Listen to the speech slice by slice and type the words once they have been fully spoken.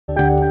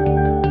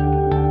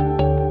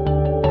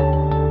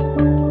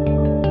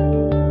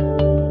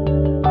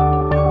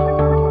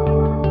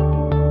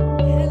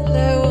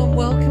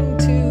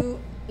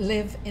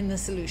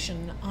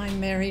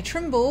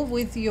Trimble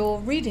with your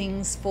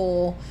readings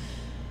for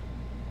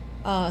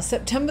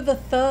September the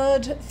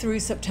 3rd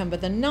through September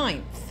the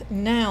 9th.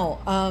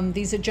 Now,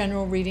 these are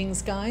general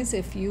readings, guys.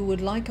 If you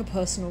would like a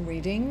personal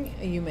reading,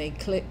 you may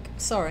click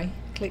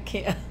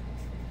here.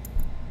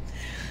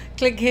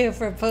 Click here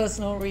for a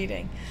personal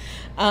reading.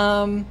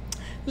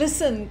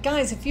 Listen,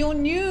 guys, if you're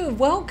new,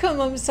 welcome.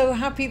 I'm so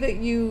happy that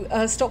you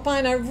stopped by,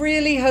 and I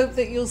really hope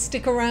that you'll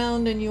stick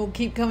around and you'll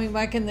keep coming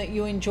back and that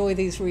you enjoy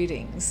these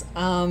readings.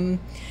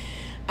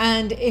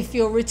 And if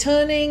you're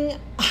returning,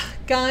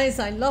 guys,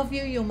 I love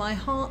you. You're my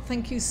heart.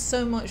 Thank you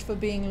so much for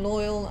being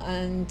loyal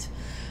and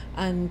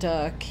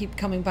keep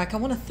coming back. I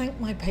want to thank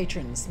my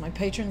patrons. My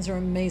patrons are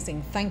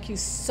amazing. Thank you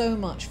so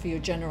much for your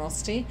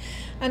generosity.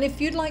 And if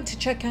you'd like to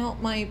check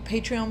out my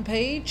Patreon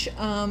page,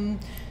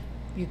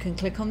 you can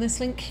click on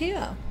this link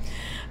here.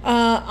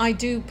 I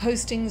do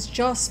postings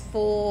just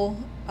for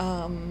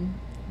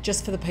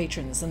the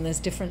patrons, and there's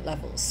different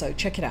levels, so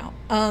check it out.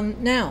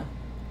 Now,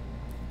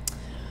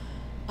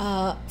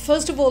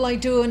 first of all, I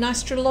do an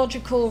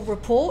astrological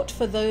report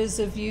for those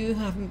of you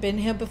who haven't been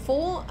here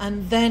before,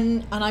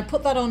 and I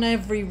put that on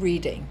every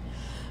reading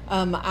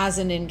as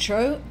an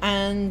intro,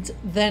 and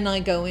then I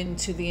go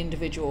into the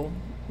individual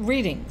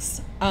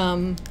readings,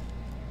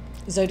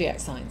 zodiac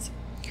signs.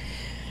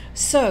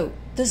 So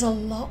there's a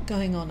lot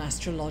going on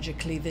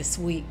astrologically this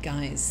week,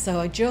 guys, so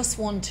I just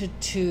wanted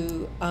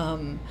to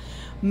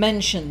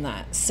mention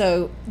that.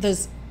 So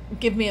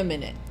give me a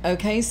minute,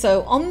 okay?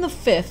 So on the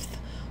 5th,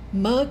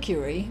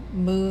 Mercury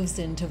moves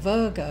into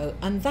Virgo,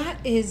 and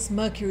that is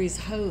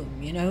Mercury's home,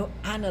 you know,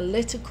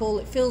 analytical.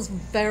 It feels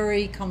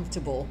very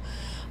comfortable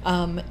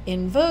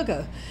in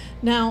Virgo.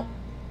 Now,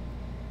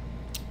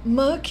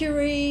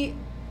 Mercury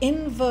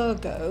in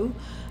Virgo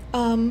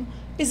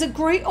is a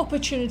great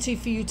opportunity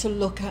for you to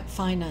look at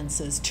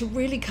finances, to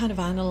really kind of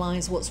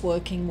analyze what's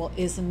working, what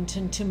isn't,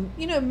 and to,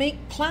 you know,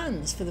 make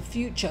plans for the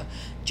future.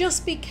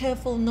 Just be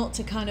careful not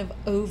to kind of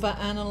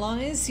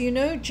overanalyze, you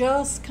know,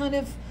 just kind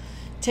of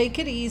take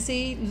it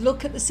easy,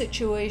 look at the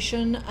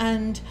situation,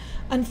 and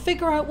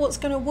figure out what's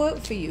going to work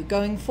for you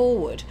going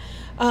forward.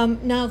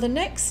 Now, the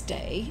next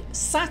day,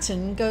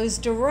 Saturn goes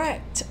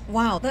direct.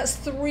 Wow, that's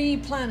 3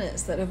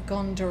 planets that have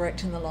gone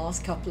direct in the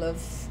last couple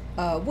of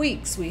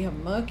weeks. We have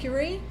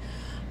Mercury,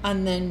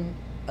 and then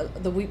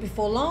the week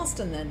before last,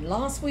 and then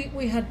last week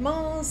we had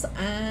Mars,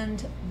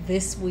 and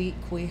this week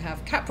we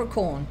have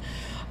Capricorn.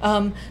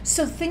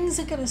 So things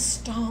are going to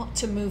start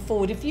to move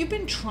forward. If you've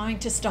been trying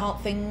to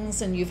start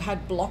things and you've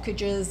had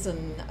blockages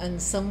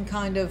and some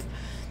kind of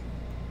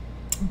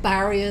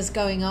barriers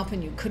going up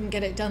and you couldn't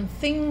get it done,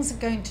 things are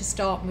going to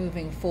start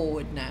moving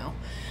forward now.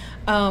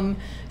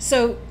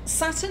 So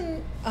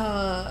Saturn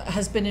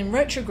has been in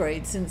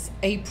retrograde since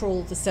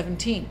April the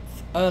 17th,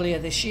 earlier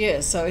this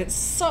year. So it's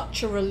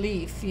such a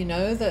relief, you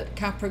know, that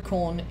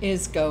Capricorn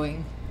is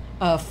going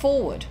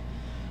forward.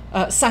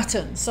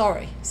 Saturn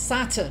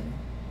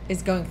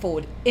is going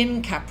forward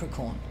in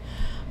Capricorn,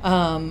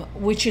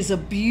 which is a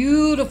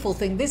beautiful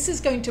thing. This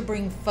is going to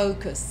bring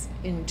focus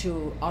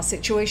into our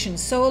situation.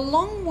 So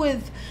along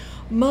with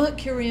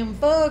Mercury in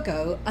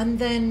Virgo and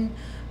then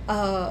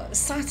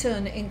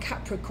Saturn in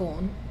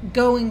Capricorn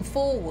going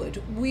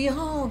forward, we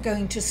are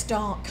going to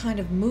start kind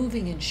of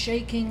moving and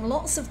shaking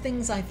lots of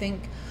things. I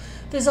think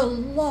there's a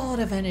lot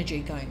of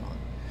energy going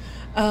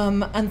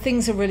on, and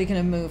things are really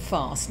going to move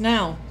fast.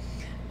 Now,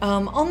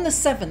 on the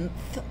 7th,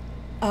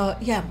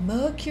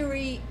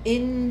 Mercury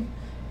in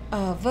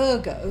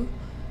Virgo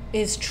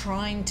is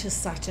trying to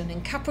Saturn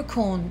in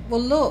Capricorn.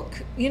 Well,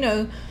 look, you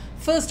know,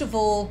 first of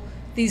all,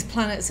 these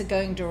planets are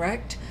going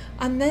direct,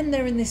 and then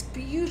they're in this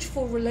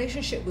beautiful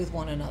relationship with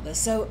one another.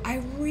 So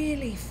I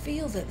really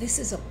feel that this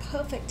is a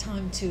perfect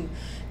time to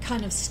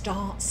kind of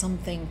start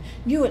something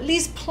new, at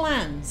least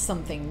plan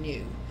something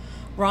new,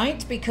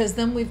 right? Because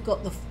then we've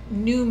got the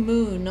new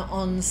moon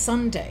on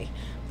Sunday.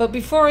 But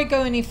before I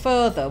go any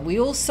further, we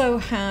also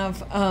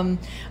have,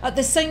 at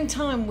the same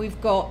time,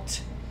 we've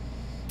got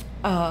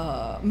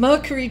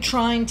Mercury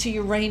trying to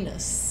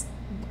Uranus.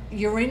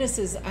 Uranus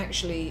is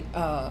actually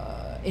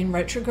in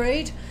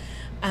retrograde,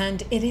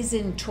 and it is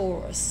in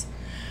Taurus.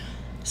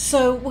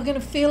 So we're going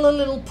to feel a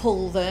little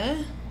pull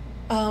there,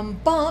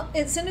 but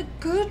it's in a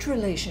good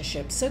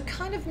relationship. So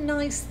kind of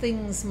nice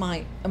things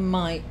might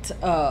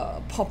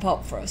pop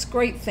up for us,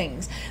 great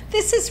things.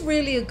 This is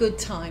really a good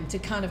time to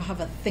kind of have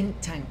a think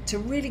tank, to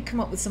really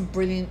come up with some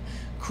brilliant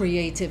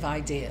creative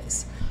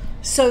ideas.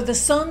 So the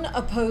Sun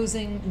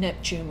opposing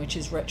Neptune, which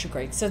is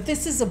retrograde. So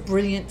this is a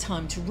brilliant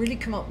time to really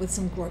come up with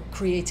some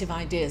creative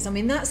ideas. I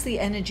mean, that's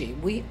the energy.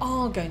 We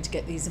are going to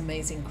get these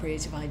amazing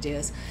creative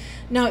ideas.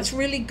 Now, it's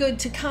really good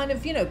to kind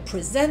of, you know,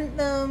 present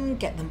them,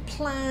 get them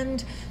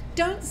planned.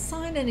 Don't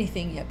sign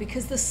anything yet,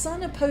 because the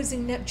Sun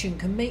opposing Neptune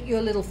can make you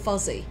a little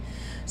fuzzy.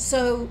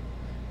 So,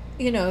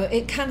 you know,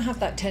 it can have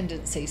that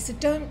tendency. So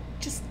don't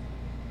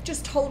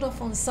just hold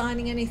off on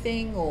signing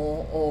anything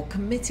or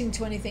committing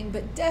to anything,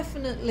 but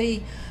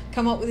definitely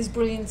come up with these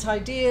brilliant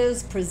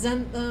ideas,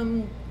 present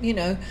them, you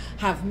know,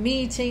 have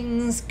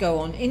meetings, go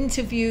on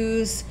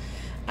interviews.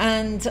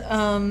 And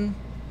on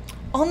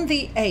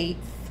the 8th,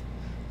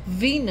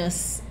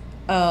 Venus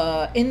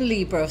in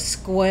Libra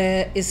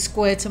is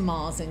square to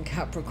Mars in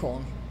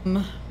Capricorn.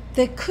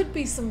 There could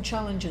be some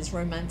challenges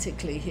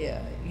romantically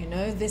here. You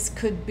know, this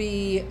could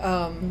be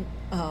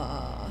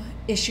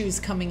issues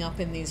coming up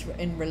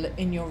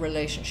in your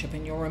relationship,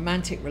 in your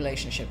romantic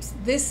relationships.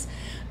 This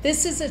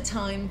is a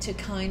time to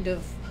kind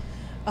of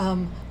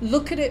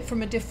look at it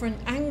from a different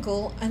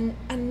angle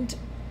and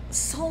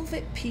solve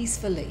it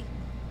peacefully.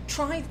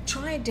 Try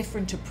a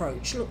different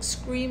approach. Look,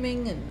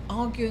 screaming and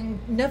arguing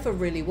never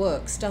really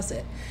works, does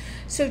it?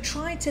 So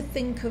try to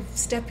think of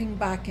stepping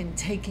back and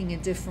taking a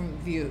different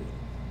view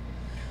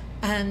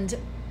and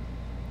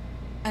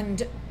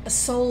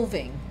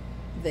solving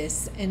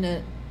this in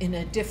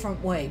a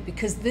different way,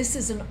 because this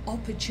is an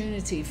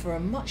opportunity for a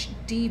much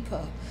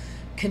deeper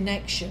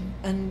connection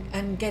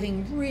and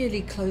getting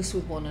really close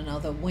with one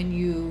another when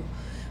you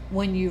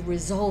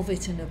resolve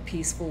it in a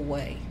peaceful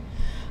way.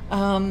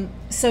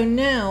 So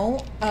now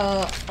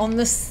on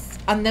this,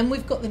 and then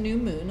we've got the new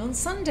moon on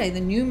Sunday,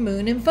 the new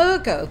moon in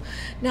Virgo.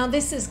 Now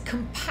this is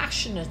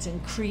compassionate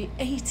and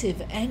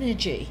creative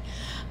energy,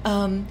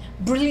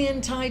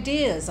 brilliant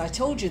ideas. I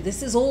told you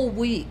this is all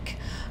week,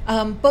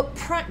 but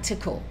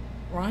practical,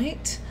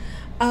 right?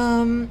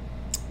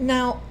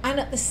 Now, and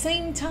at the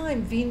same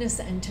time,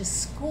 Venus enters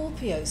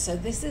Scorpio. So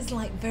this is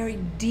like very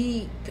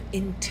deep,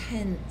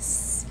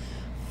 intense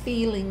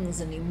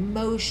feelings and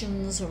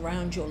emotions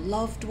around your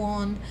loved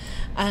one.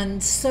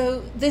 And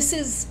so this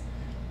is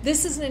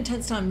an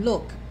intense time.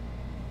 Look,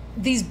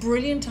 these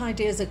brilliant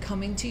ideas are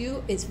coming to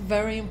you. It's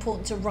very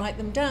important to write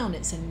them down.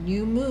 It's a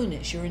new moon.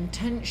 It's your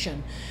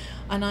intention.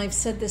 And I've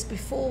said this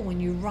before, when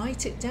you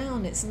write it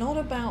down, it's not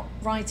about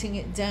writing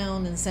it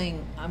down and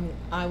saying,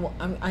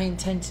 I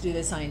intend to do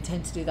this, I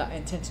intend to do that,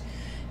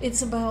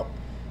 It's about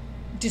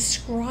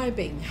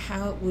describing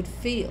how it would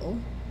feel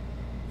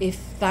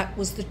if that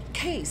was the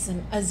case,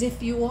 and as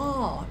if you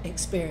are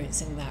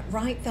experiencing that.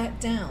 Write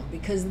that down,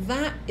 because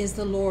that is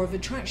the law of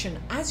attraction.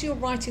 As you're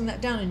writing that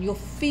down and you're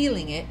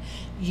feeling it,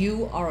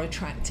 you are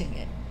attracting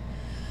it.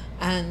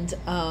 And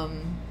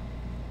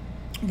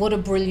what a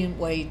brilliant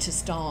way to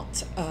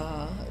start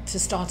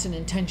an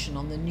intention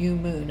on the new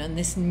moon, and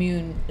this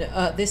new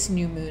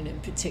moon in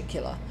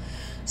particular.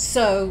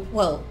 So,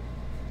 well,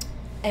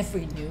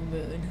 every new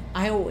moon.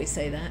 I always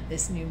say that,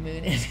 this new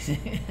moon.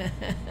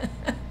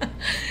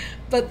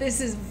 But this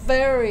is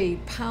very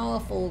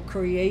powerful,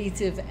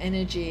 creative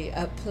energy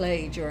at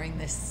play during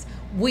this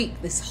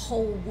week, this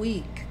whole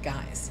week,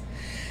 guys.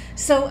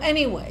 So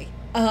anyway,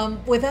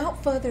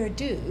 without further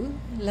ado,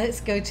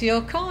 let's go to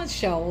your cards,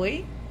 shall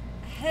we?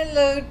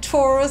 Hello,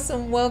 Taurus,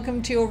 and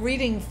welcome to your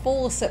reading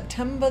for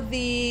September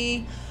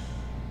the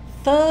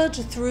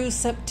 3rd through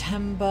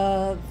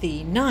September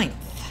the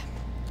 9th.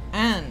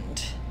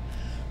 And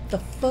the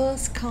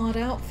first card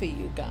out for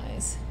you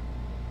guys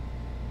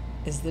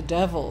is the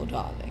Devil,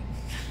 darling.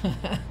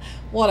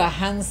 What a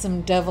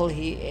handsome devil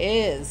he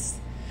is.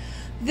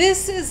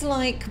 This is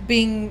like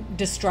being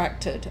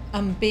distracted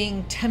and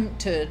being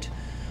tempted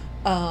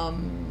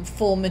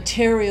for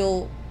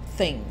material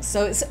things.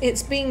 So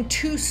it's being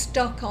too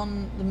stuck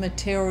on the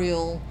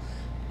material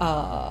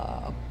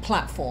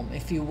platform,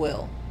 if you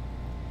will.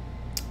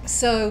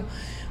 So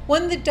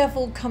when the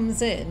devil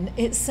comes in,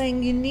 it's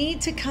saying you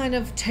need to kind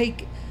of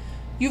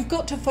you've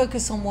got to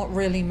focus on what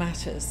really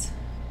matters.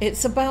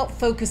 It's about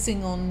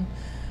focusing on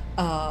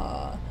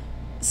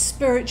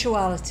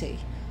spirituality,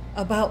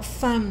 about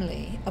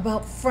family,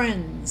 about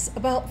friends,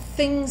 about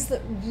things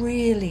that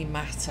really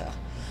matter.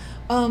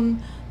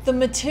 Your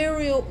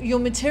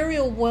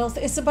material wealth,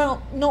 it's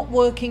about not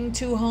working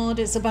too hard.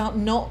 It's about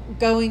not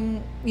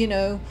going,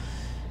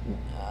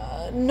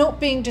 not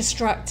being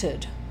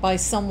distracted by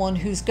someone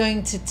who's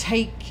going to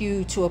take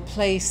you to a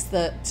place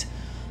that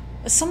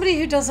somebody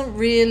who doesn't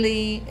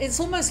really, it's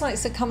almost like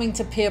succumbing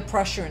to peer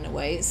pressure in a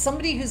way. It's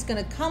somebody who's going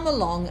to come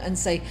along and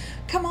say,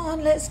 come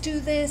on, let's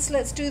do this,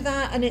 let's do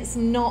that, and it's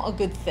not a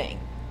good thing.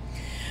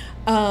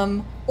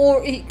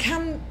 Or it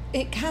can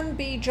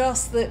be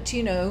just that,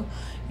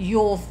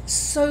 you're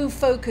so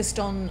focused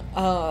on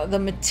the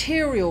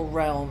material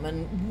realm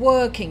and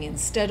working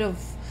instead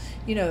of,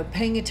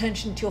 paying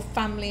attention to your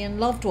family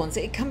and loved ones.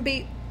 It can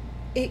be,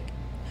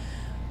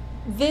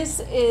 this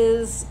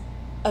is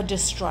a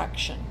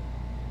distraction.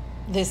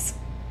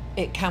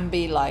 It can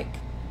be like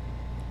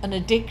an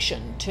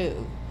addiction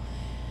too.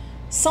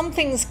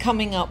 Something's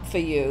coming up for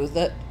you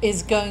that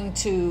is going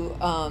to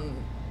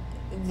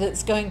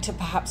that's going to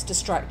perhaps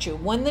distract you.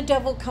 When the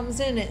devil comes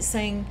in, it's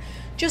saying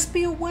just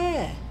be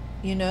aware,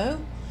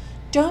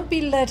 don't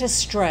be led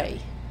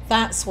astray.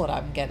 That's what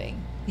I'm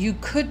getting. You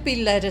could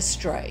be led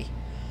astray,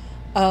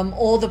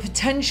 or the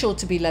potential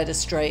to be led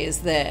astray is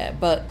there,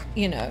 but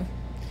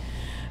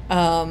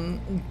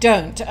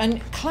don't.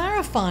 And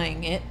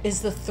clarifying it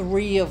is the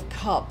 3 of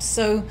Cups.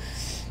 So,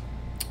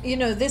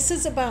 this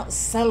is about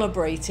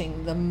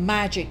celebrating the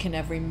magic in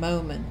every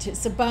moment.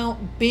 It's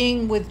about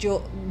being with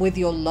your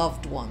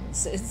loved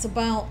ones. It's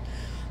about,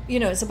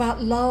 it's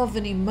about love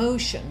and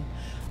emotion.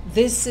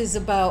 This is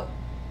about,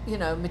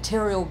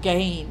 material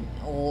gain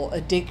or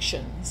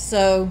addiction.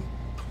 So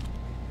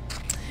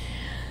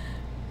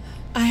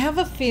I have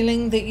a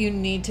feeling that you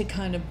need to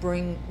kind of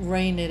rein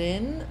it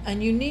in,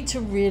 and you need to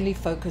really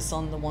focus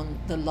on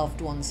the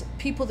loved ones,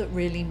 people that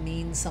really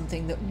mean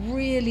something, that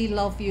really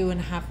love you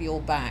and have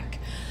your back.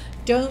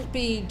 Don't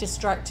be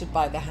distracted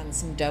by the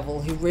handsome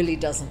devil who really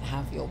doesn't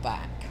have your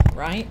back,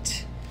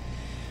 right?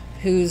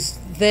 Who's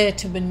there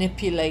to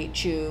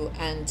manipulate you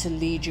and to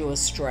lead you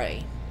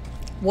astray.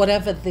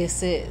 Whatever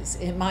this is,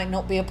 it might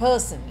not be a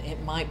person,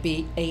 it might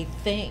be a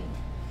thing,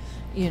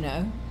 you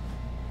know.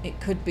 It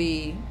could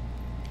be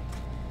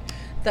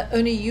that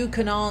only you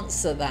can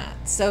answer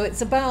that. So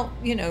it's about,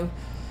 you know,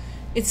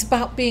 it's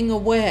about being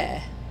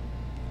aware.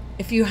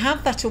 If you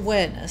have that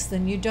awareness,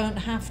 then you don't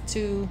have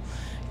to,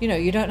 you know,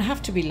 you don't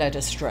have to be led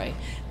astray.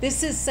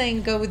 This is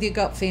saying go with your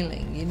gut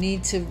feeling. You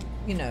need to,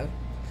 you know,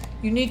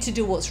 you need to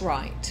do what's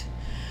right.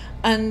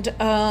 And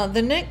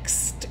the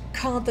next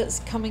card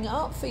that's coming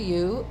up for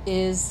you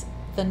is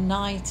the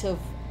Knight of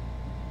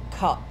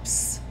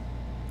Cups.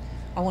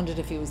 I wondered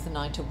if he was the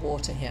Knight of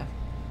Water here.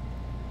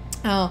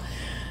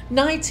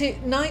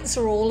 Knights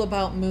are all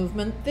about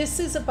movement. This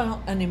is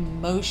about an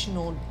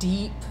emotional,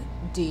 deep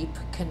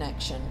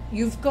connection.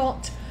 You've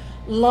got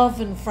love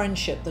and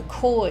friendship. The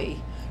koi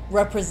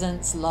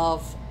represents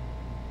love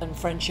and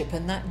friendship,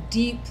 and that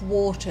deep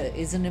water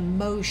is an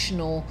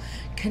emotional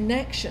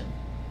connection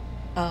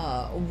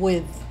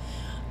with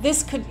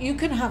this. You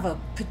can have a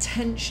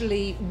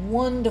potentially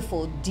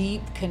wonderful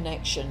deep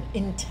connection,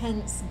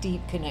 intense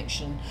deep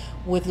connection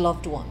with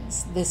loved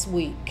ones this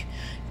week,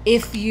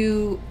 if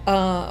you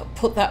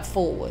put that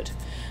forward.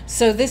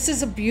 So this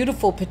is a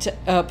beautiful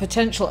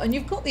potential. And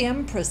you've got the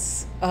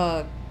Empress.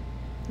 The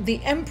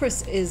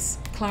Empress is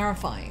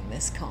clarifying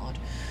this card.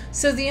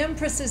 So the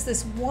Empress is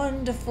this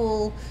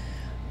wonderful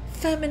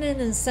feminine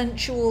and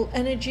sensual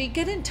energy.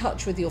 Get in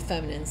touch with your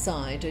feminine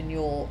side, and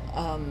your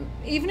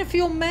even if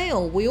you're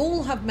male, we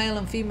all have male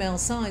and female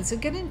sides, so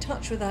get in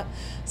touch with that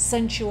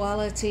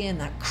sensuality and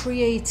that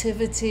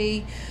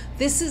creativity.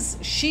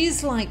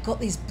 She's like got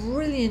these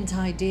brilliant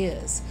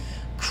ideas,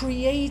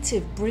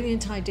 creative,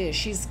 brilliant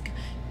ideas.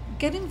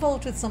 Get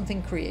involved with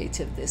something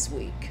creative this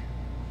week.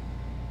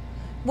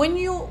 When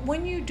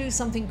you do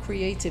something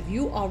creative,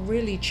 you are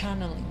really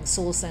channeling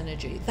source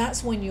energy.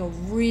 That's when you're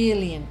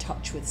really in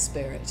touch with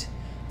spirit.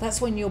 That's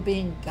when you're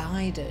being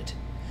guided.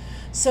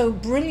 So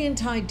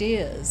brilliant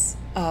ideas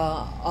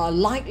are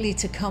likely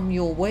to come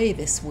your way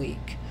this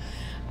week.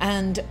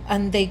 And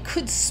they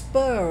could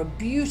spur a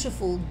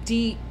beautiful,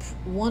 deep,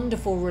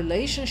 wonderful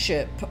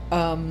relationship,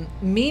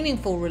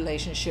 meaningful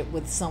relationship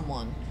with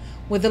someone,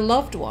 with a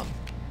loved one.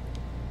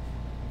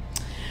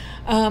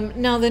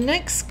 Now the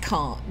next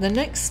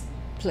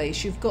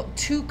place, you've got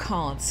two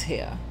cards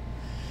here.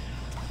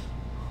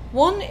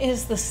 One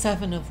is the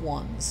Seven of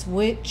Wands,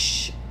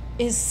 which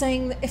is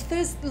saying that if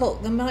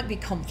there might be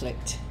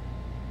conflict,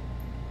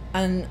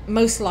 and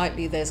most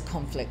likely there's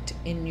conflict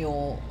in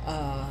your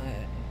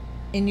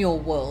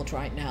world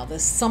right now.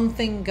 There's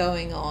something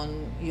going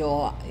on.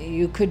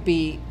 You could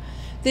be,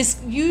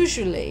 this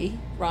usually,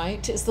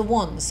 right, it's the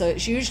Wands, so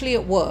it's usually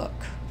at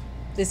work.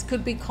 This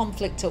could be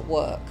conflict at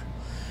work,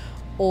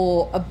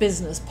 or a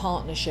business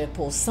partnership,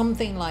 or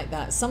something like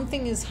that.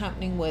 Something is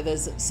happening where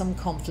there's some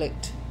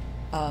conflict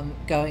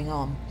going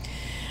on.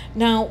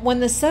 Now,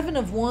 when the Seven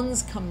of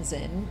Wands comes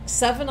in,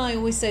 seven, I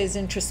always say, is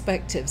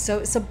introspective. So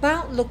it's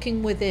about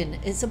looking within.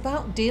 It's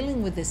about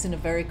dealing with this in a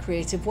very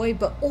creative way,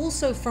 but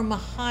also from a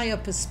higher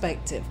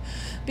perspective.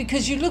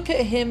 Because you look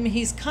at him,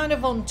 he's kind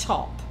of on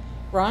top,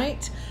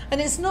 right?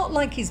 And it's not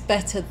like he's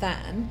better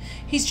than,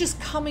 he's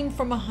just coming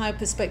from a higher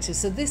perspective.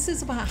 So this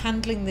is about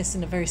handling this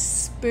in a very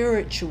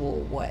spiritual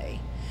way.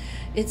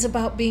 It's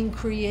about being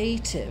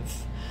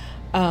creative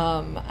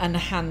and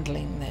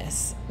handling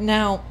this.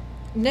 Now,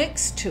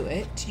 next to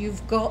it,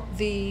 you've got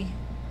the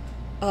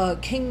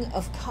King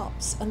of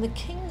Cups. And the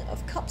King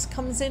of Cups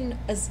comes in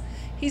as,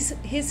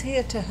 he's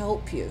here to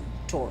help you,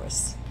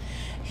 Taurus.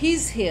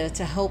 He's here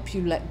to help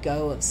you let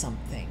go of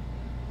something.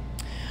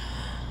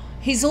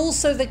 He's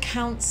also the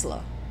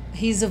counselor.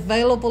 He's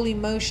available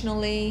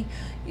emotionally.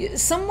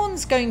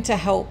 Someone's going to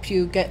help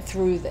you get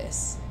through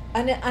this.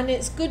 And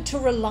it's good to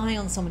rely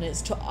on someone.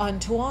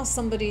 And to ask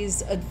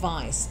somebody's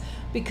advice,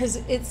 because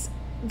it's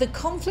the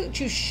conflict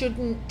you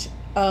shouldn't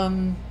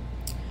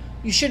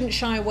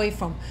shy away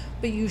from,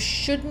 but you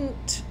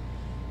shouldn't,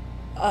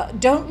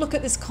 don't look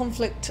at this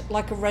conflict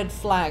like a red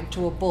flag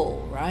to a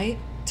bull, right?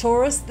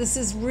 Taurus, this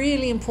is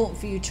really important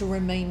for you to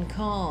remain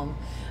calm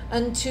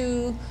and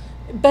to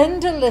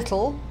bend a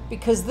little,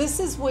 because this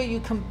is where you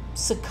can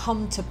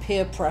succumb to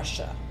peer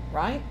pressure,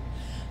 right?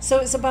 So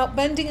it's about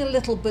bending a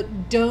little,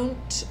 but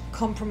don't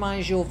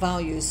compromise your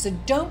values. So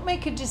don't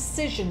make a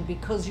decision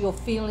because you're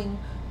feeling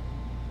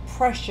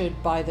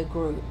pressured by the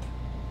group.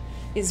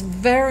 It's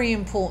very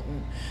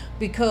important,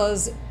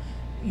 because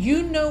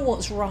you know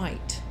what's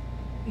right.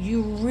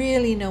 You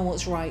really know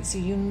what's right. So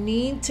you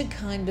need to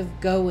kind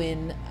of go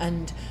in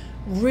and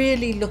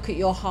really look at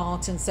your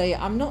heart and say,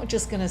 I'm not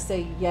just going to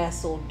say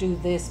yes or do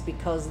this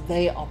because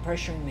they are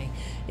pressuring me.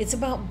 It's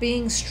about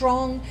being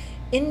strong,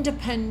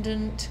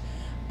 independent,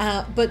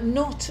 but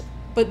not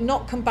but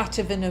not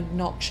combative and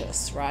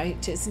obnoxious,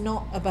 right? It's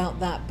not about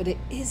that, but it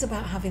is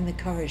about having the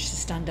courage to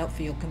stand up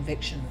for your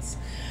convictions.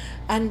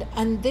 And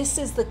this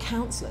is the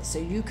counselor, so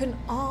you can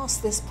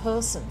ask this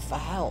person for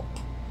help.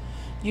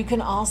 You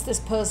can ask this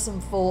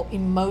person for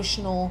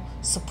emotional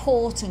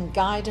support and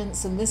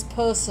guidance, and this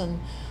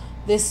person,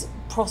 this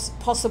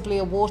possibly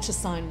a water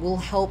sign, will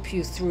help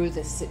you through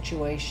this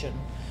situation,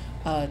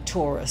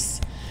 Taurus.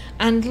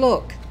 And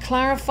look,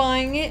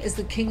 clarifying it is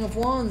the King of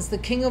Wands. The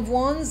King of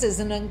Wands is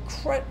an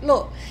incredible,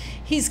 look,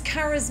 he's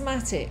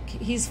charismatic,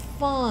 he's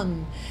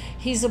fun,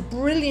 he's a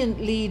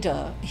brilliant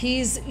leader,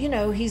 he's, you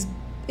know,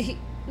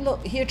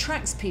 look, he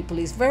attracts people,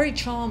 he's very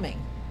charming.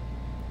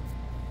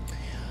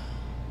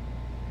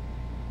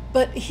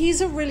 But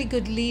he's a really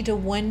good leader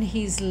when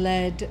he's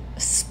led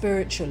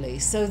spiritually.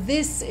 So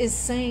this is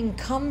saying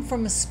come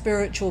from a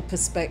spiritual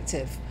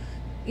perspective.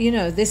 You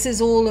know, this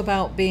is all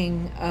about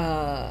being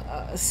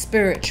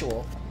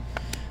spiritual.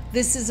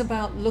 This is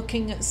about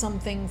looking at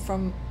something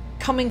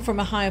coming from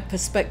a higher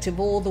perspective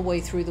all the way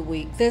through the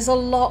week. There's a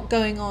lot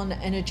going on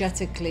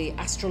energetically,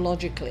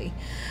 astrologically.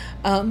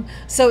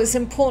 So it's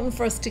important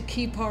for us to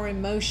keep our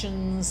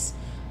emotions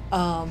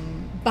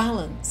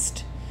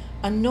balanced,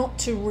 and not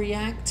to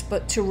react,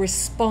 but to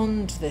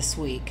respond this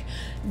week.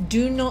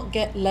 Do not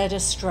get led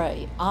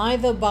astray,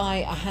 either by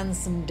a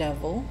handsome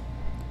devil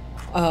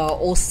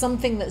or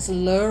something that's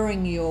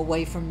luring you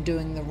away from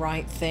doing the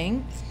right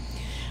thing.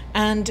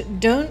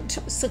 And don't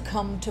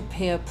succumb to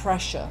peer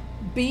pressure.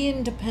 Be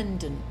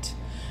independent.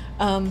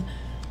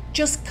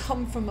 Just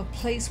come from a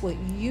place where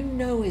you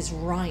know is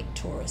right,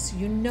 Taurus.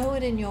 You know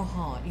it in your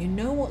heart. You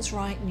know what's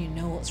right and you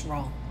know what's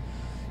wrong.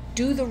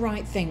 Do the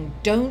right thing.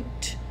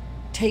 Don't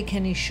take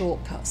any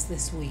shortcuts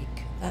this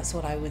week. That's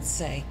what I would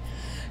say.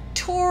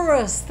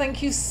 Taurus,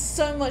 thank you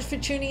so much for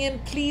tuning in.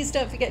 Please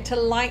don't forget to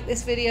like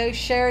this video,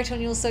 share it on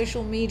your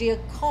social media,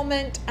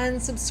 comment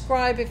and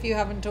subscribe if you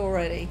haven't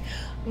already.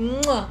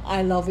 Mwah!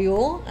 I love you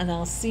all, and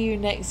I'll see you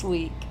next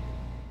week.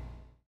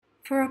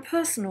 For a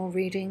personal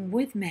reading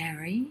with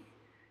Mary,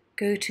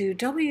 go to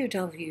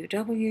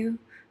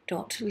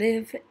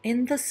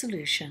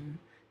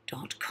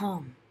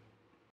www.liveinthesolution.com.